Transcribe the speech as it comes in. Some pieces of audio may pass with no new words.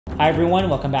Hi everyone,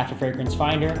 welcome back to Fragrance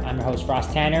Finder. I'm your host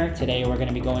Frost Tanner. Today we're going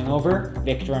to be going over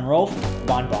Viktor and Rolf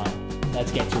Bon Bon.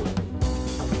 Let's get to it.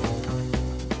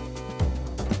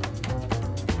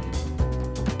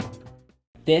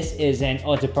 This is an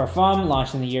eau de parfum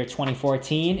launched in the year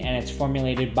 2014 and it's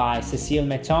formulated by Cécile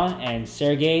Metton and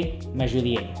Sergei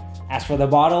Majulier. As for the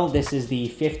bottle, this is the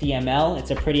 50 ml. It's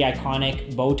a pretty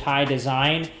iconic bow tie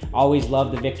design. Always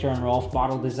love the Viktor and Rolf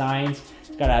bottle designs.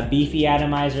 It's got a beefy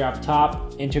atomizer up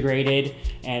top, integrated,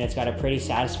 and it's got a pretty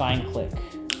satisfying click.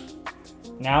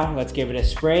 Now let's give it a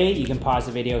spray. You can pause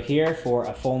the video here for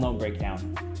a full note breakdown.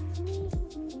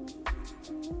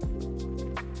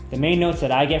 The main notes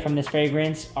that I get from this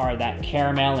fragrance are that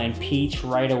caramel and peach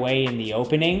right away in the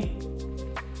opening.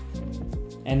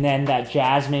 And then that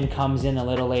jasmine comes in a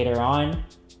little later on.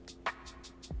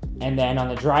 And then on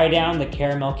the dry down, the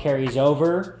caramel carries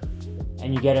over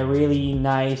and you get a really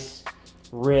nice,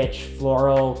 rich,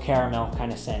 floral caramel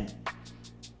kind of scent.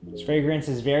 This fragrance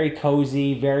is very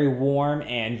cozy, very warm,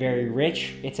 and very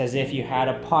rich. It's as if you had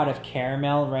a pot of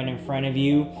caramel right in front of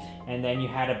you, and then you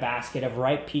had a basket of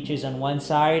ripe peaches on one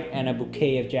side and a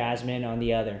bouquet of jasmine on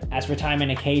the other. As for time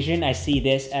and occasion, I see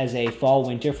this as a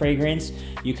fall-winter fragrance.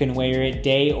 You can wear it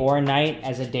day or night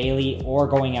as a daily or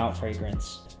going out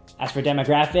fragrance. As for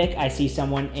demographic, I see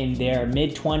someone in their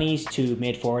mid-20s to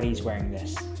mid-40s wearing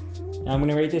this. Now I'm going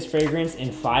to rate this fragrance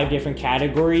in 5 different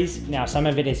categories. Now some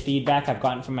of it is feedback I've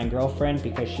gotten from my girlfriend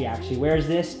because she actually wears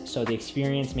this, so the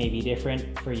experience may be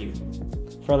different for you.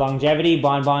 For longevity,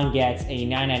 Bon Bon gets a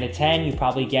 9 out of 10. You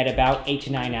probably get about 8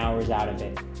 to 9 hours out of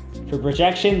it. For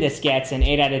projection, this gets an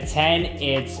 8 out of 10.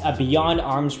 It's a beyond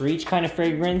arm's reach kind of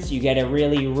fragrance. You get a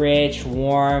really rich,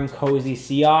 warm, cozy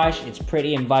sillage. It's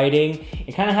pretty inviting.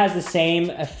 It kind of has the same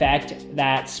effect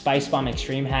that Spice Bomb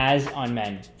Extreme has on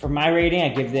men. For my rating, I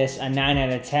give this a 9 out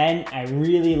of 10. I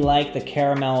really like the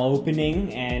caramel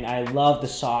opening and I love the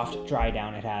soft dry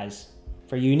down it has.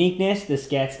 For uniqueness, this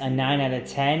gets a 9 out of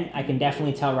 10. I can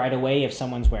definitely tell right away if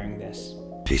someone's wearing this.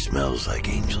 She smells like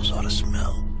angels ought to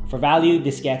smell. For value,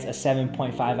 this gets a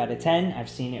 7.5 out of 10. I've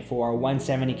seen it for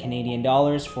 170 Canadian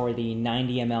dollars for the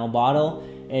 90 ml bottle.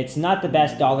 It's not the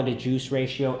best dollar to juice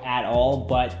ratio at all,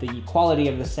 but the quality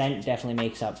of the scent definitely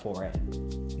makes up for it.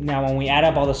 Now, when we add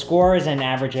up all the scores and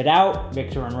average it out,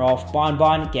 Viktor and Rolf Bon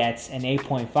Bon gets an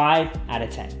 8.5 out of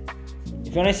 10.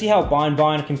 If you want to see how Bon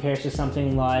Bon compares to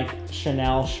something like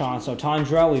Chanel Chanson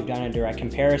Tendre, we've done a direct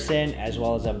comparison as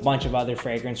well as a bunch of other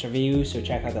fragrance reviews, so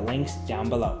check out the links down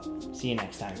below. See you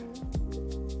next time.